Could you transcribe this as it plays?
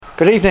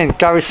Good evening,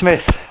 Gary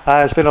Smith.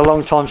 It's been a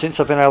long time since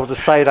I've been able to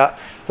say that,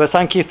 but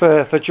thank you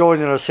for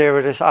joining us here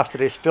after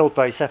this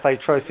Buildbase FA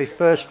Trophy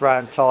first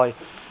round tie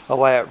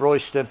away at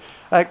Royston.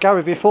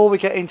 Gary, before we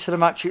get into the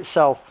match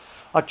itself,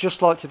 I'd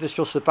just like to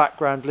discuss the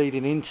background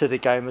leading into the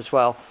game as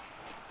well.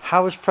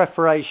 How has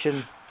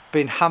preparation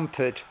been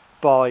hampered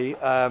by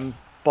the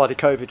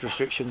COVID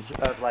restrictions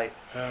of late?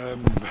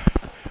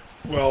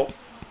 Well,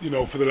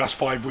 for the last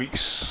 5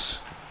 weeks,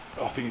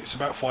 I think it's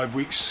about 5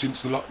 weeks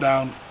since the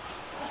lockdown,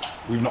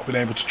 we've not been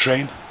able to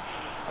train.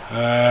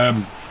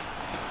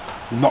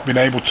 We've not been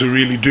able to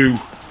really do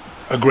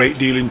a great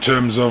deal in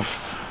terms of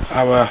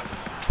our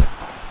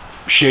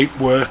shape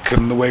work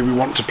and the way we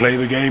want to play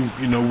the game.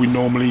 We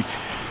normally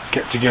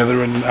get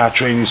together and our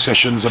training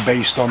sessions are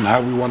based on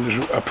how we want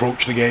to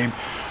approach the game.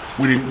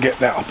 We didn't get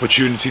that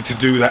opportunity to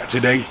do that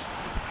today.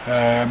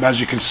 As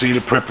you can see,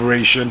 the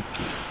preparation,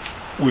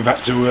 we've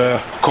had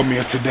to come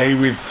here today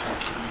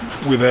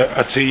with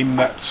a team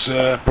that's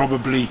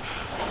probably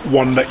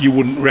one that you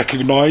wouldn't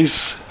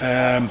recognise.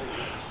 But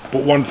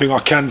one thing I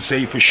can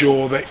say for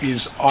sure that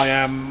is I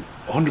am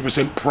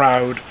 100%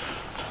 proud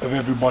of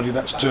everybody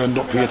that's turned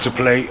up here to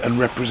play and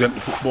represent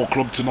the football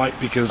club tonight,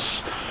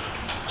 because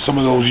some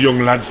of those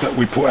young lads that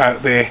we put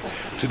out there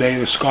today,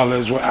 the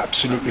scholars, were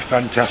absolutely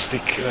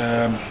fantastic.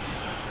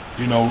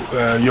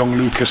 Young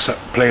Lucas that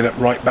played at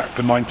right back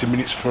for 90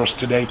 minutes for us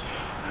today.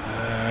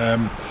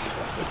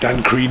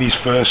 Dan Creaney's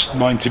first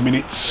 90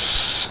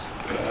 minutes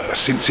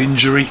since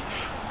injury.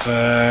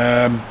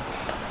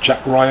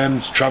 Jack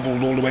Ryan's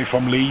travelled all the way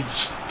from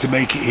Leeds to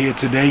make it here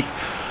today.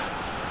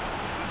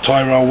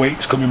 Tyrell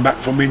Waite's coming back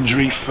from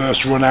injury,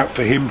 first run out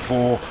for him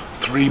for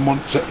 3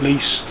 months at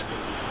least.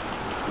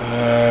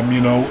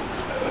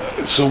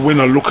 So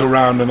when I look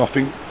around and I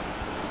think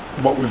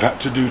what we've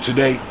had to do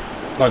today,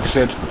 like I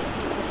said,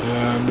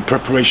 the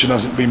preparation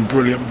hasn't been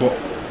brilliant, but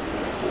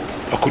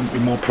I couldn't be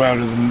more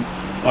prouder than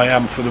I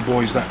am for the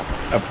boys that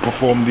have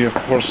performed here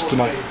for us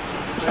tonight.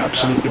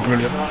 Absolutely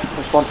brilliant.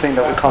 There's one thing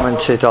that we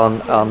commented on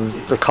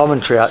the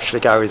commentary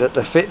actually, Gary, that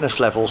the fitness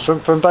levels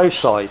from both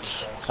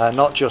sides,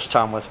 not just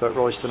Tamworth but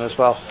Royston as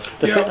well,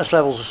 the fitness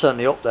levels are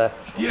certainly up there.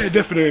 Yeah,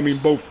 definitely. I mean,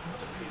 both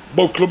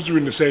clubs are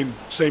in the same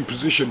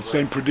position,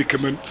 same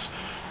predicament.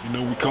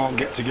 We can't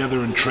get together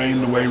and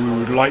train the way we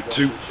would like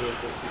to,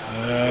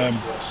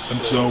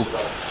 and so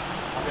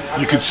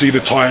you could see the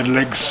tired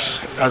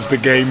legs as the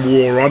game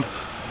wore on.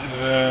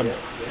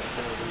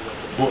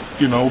 But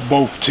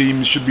both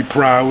teams should be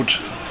proud.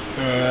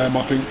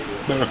 I think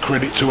they're a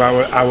credit to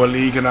our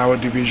league and our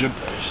division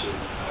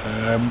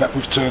that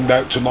we've turned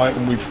out tonight,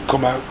 and we've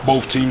come out,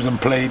 both teams,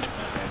 and played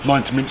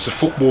 90 minutes of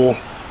football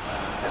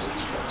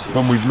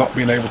when we've not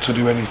been able to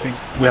do anything.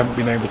 We haven't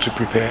been able to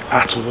prepare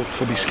at all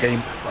for this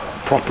game,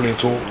 properly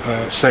at all.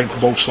 Same for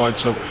both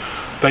sides, so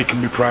they can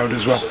be proud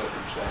as well.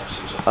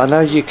 I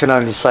know you can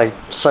only say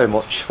so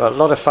much, but a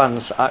lot of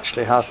fans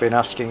actually have been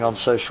asking on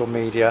social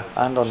media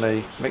and on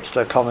the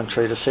Mixlr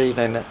commentary this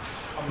evening,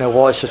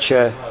 why such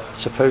a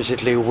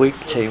supposedly weak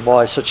team,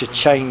 why such a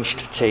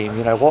changed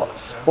team,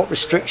 what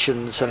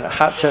restrictions and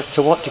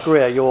to what degree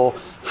are your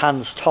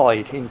hands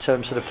tied in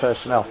terms of the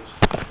personnel?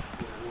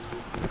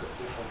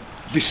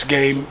 This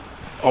game,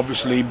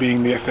 obviously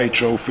being the FA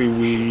Trophy,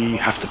 we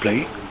have to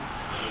play it.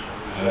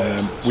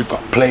 We've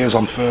got players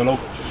on furlough.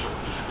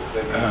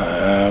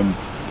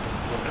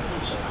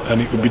 And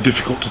it would be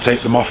difficult to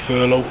take them off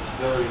furlough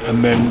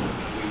and then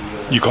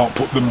you can't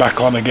put them back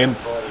on again,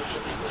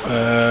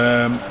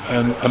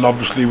 and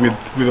obviously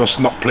with us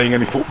not playing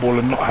any football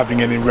and not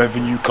having any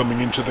revenue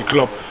coming into the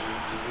club,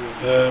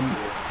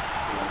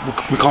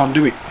 we can't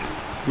do it.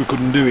 We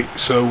couldn't do it,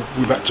 so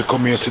we've had to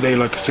come here today,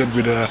 like I said,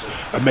 with a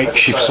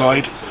makeshift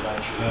side,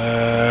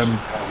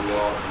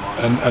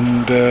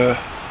 and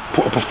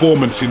put a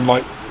performance in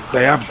like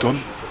they have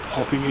done.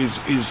 I think is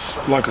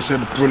like I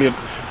said, brilliant.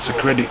 It's a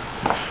credit.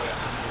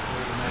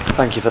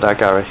 Thank you for that,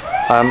 Gary.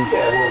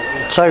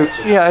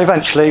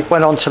 Eventually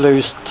went on to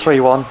lose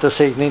 3-1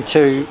 this evening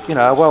to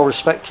a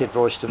well-respected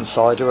Royston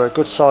side, who are a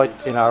good side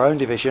in our own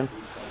division.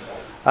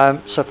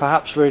 So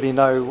perhaps really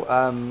no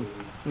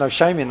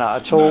shame in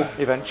that at all.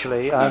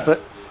 Eventually,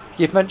 but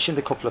you've mentioned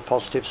a couple of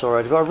positives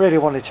already. But I really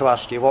wanted to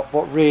ask you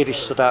what really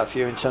stood out for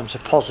you in terms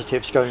of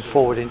positives going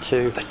forward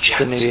into the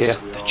new year.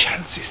 The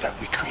chances that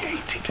we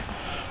created,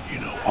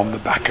 on the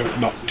back of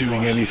not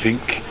doing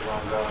anything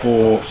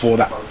for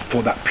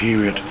that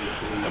period.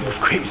 And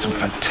we've created some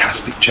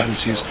fantastic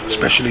chances,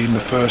 especially in the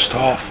first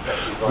half.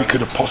 We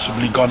could have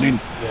possibly gone in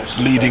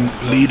leading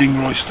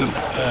Royston,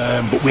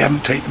 but we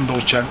haven't taken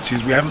those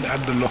chances. We haven't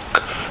had the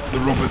luck, the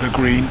rub of the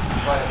green,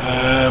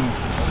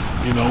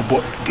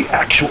 but the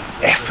actual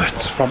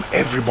effort from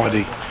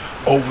everybody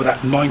over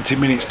that 90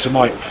 minutes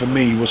tonight for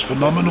me was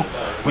phenomenal.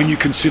 When you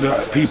consider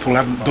that people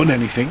haven't done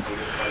anything,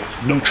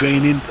 no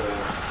training,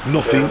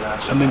 nothing,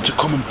 and then to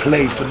come and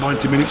play for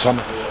 90 minutes on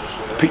the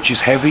pitch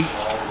is heavy,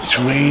 it's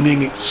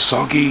raining, it's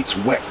soggy, it's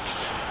wet.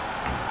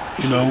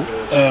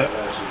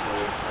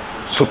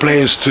 For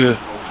players to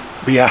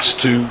be asked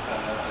to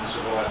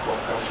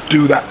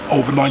do that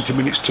over 90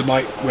 minutes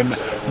tonight when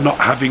not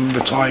having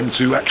the time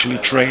to actually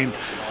train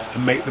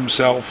and make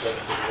themselves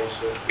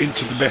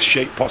into the best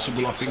shape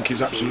possible, I think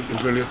is absolutely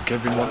brilliant,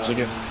 Kevin, once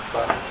again.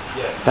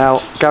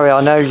 Now, Gary,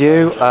 I know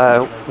you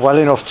well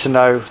enough to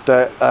know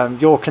that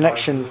your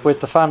connection with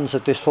the fans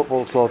of this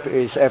football club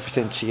is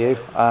everything to you,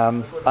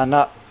 and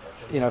that,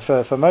 you know,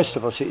 for most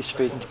of us, it's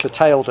been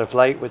curtailed of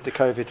late with the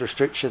COVID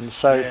restrictions.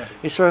 So,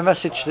 is there a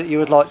message that you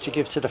would like to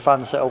give to the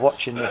fans that are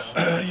watching this?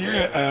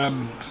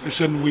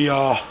 Listen,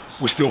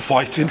 we're still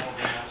fighting,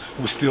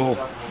 we're still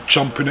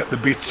chomping at the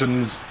bit,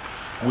 and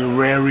we're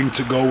raring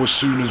to go as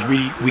soon as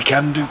we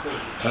can do.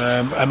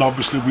 And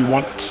obviously, we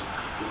want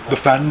the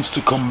fans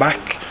to come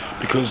back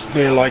because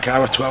they're like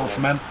our 12th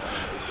man.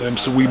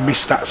 So we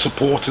miss that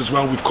support as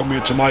well. We've come here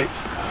tonight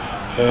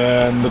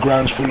and the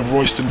ground's full of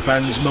Royston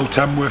fans, no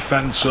Tamworth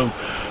fans, so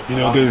you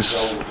know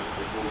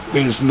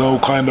there's no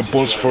kind of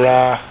buzz for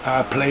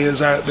our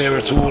players out there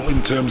at all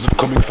in terms of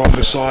coming from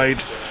the side,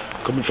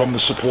 coming from the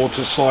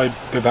supporters side.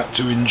 They've had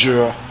to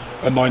endure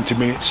a 90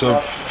 minutes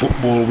of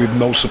football with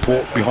no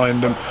support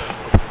behind them.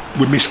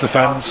 We miss the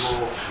fans.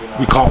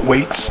 We can't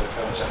wait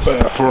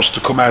for us to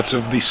come out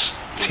of these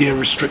tier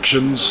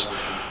restrictions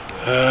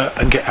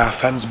and get our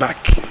fans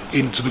back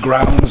into the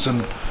grounds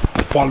and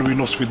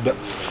following us with that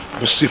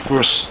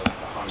vociferous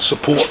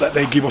support that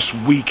they give us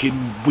week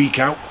in, week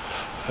out.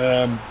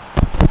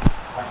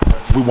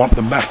 We want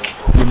them back.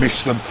 We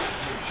miss them.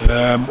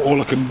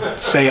 All I can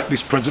say at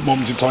this present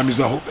moment in time is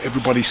I hope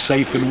everybody's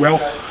safe and well,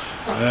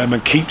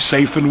 and keep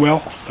safe and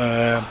well.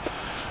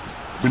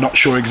 We're not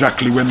sure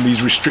exactly when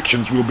these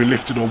restrictions will be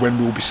lifted or when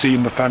we'll be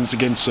seeing the fans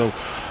again, so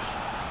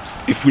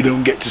if we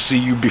don't get to see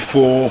you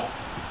before,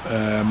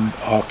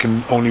 I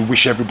can only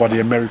wish everybody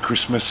a Merry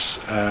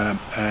Christmas,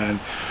 and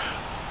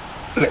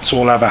let's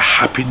all have a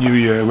Happy New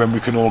Year when we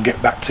can all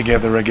get back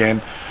together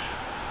again,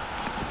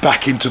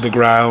 back into the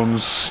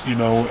grounds, you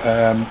know,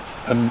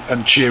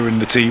 and cheering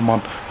the team on,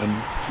 and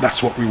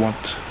that's what we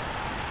want.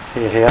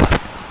 Here.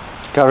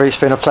 Gary, it's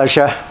been a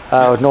pleasure.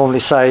 I would normally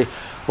say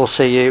we'll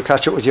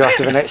catch up with you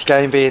after the next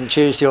game being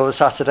Tuesday or the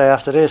Saturday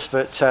after this,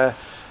 but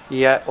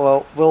yeah,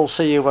 well, we'll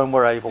see you when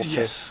we're able to.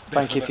 Yes,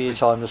 thank you for your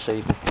time this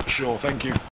evening. Sure, thank you.